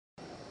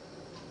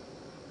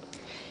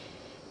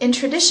In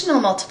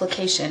traditional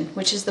multiplication,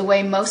 which is the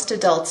way most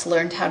adults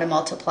learned how to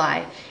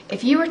multiply,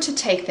 if you were to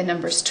take the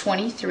numbers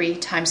 23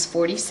 times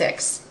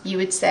 46, you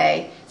would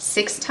say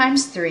 6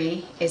 times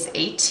 3 is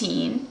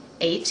 18,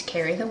 8,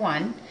 carry the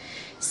 1.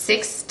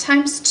 6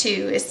 times 2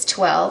 is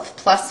 12,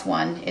 plus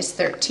 1 is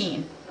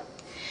 13.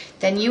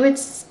 Then you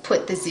would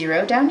put the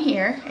 0 down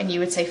here, and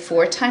you would say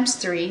 4 times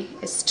 3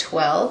 is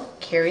 12,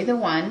 carry the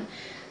 1.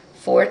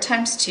 4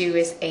 times 2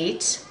 is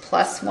 8,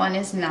 plus 1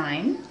 is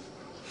 9.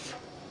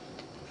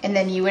 And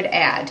then you would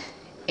add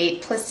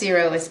 8 plus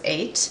 0 is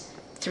 8,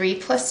 3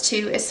 plus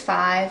 2 is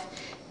 5,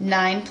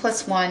 9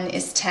 plus 1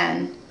 is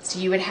 10, so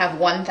you would have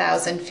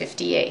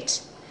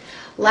 1058.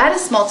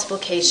 Lattice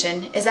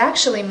multiplication is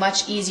actually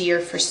much easier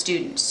for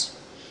students.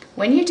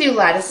 When you do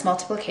lattice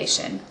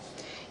multiplication,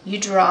 you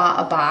draw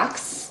a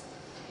box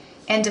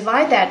and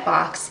divide that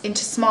box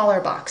into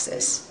smaller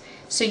boxes.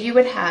 So you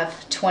would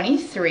have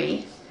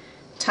 23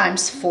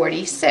 times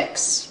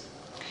 46.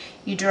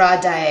 You draw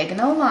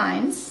diagonal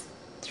lines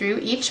through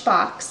each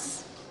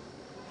box,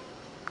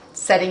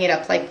 setting it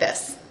up like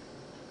this.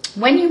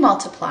 When you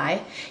multiply,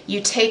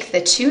 you take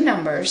the two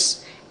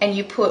numbers and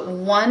you put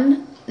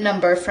one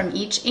number from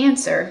each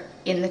answer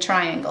in the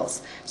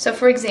triangles. So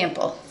for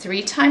example,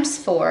 3 times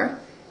 4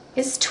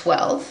 is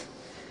 12,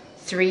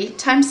 3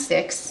 times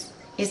 6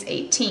 is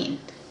 18,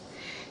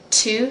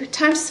 2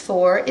 times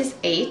 4 is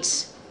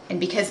 8,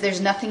 and because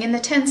there's nothing in the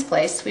tens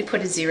place, we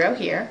put a 0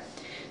 here.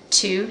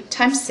 2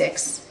 times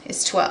 6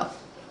 is 12.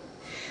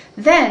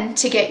 Then,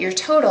 to get your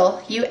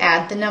total, you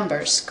add the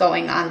numbers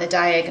going on the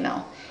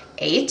diagonal.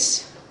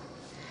 8,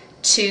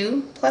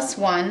 2 plus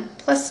 1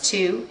 plus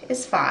 2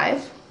 is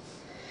 5,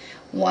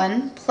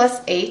 1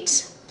 plus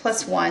 8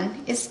 plus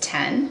 1 is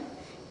 10,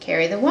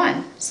 carry the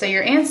 1. So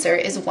your answer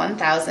is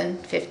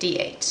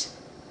 1058.